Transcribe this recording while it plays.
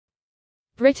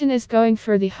Britain is going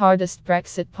for the hardest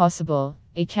Brexit possible,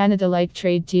 a Canada-like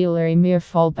trade deal or a mere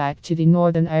fallback to the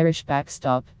Northern Irish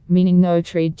backstop, meaning no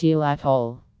trade deal at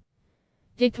all.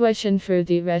 The question for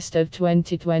the rest of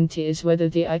 2020 is whether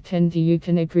the UK and the EU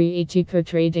can agree a deeper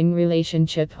trading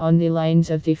relationship on the lines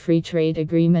of the free trade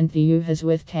agreement the EU has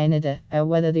with Canada, or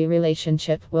whether the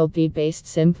relationship will be based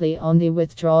simply on the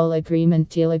withdrawal agreement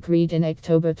deal agreed in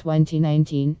October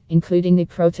 2019, including the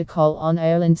protocol on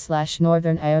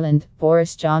Ireland/Northern Ireland,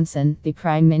 Boris Johnson, the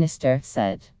Prime Minister,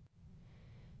 said.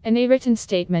 In a written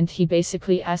statement, he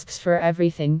basically asks for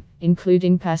everything,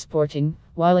 including passporting,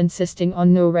 while insisting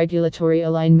on no regulatory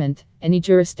alignment, any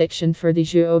jurisdiction for the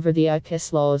EU over the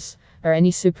UK's laws, or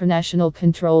any supranational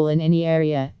control in any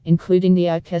area, including the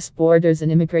UK's borders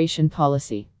and immigration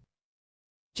policy.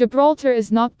 Gibraltar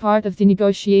is not part of the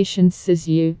negotiations, says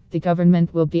EU. The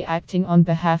government will be acting on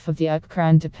behalf of the UK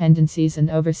Crown dependencies and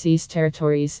overseas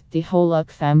territories, the whole UK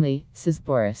family, says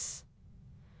Boris.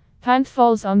 Pound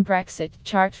falls on Brexit.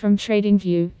 Chart from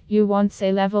TradingView. EU wants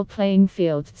a level playing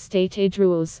field, state aid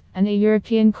rules, and a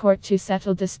European court to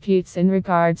settle disputes in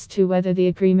regards to whether the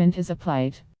agreement is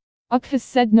applied. UK has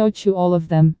said no to all of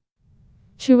them.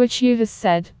 To which EU has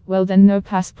said, well then no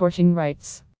passporting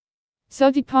rights.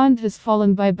 So the pound has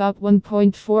fallen by about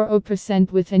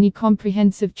 1.40%, with any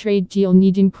comprehensive trade deal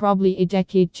needing probably a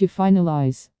decade to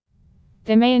finalize.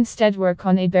 They may instead work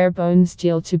on a bare bones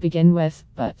deal to begin with,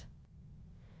 but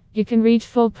you can read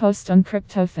full post on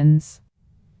Cryptofans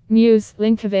News,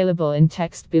 link available in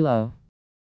text below.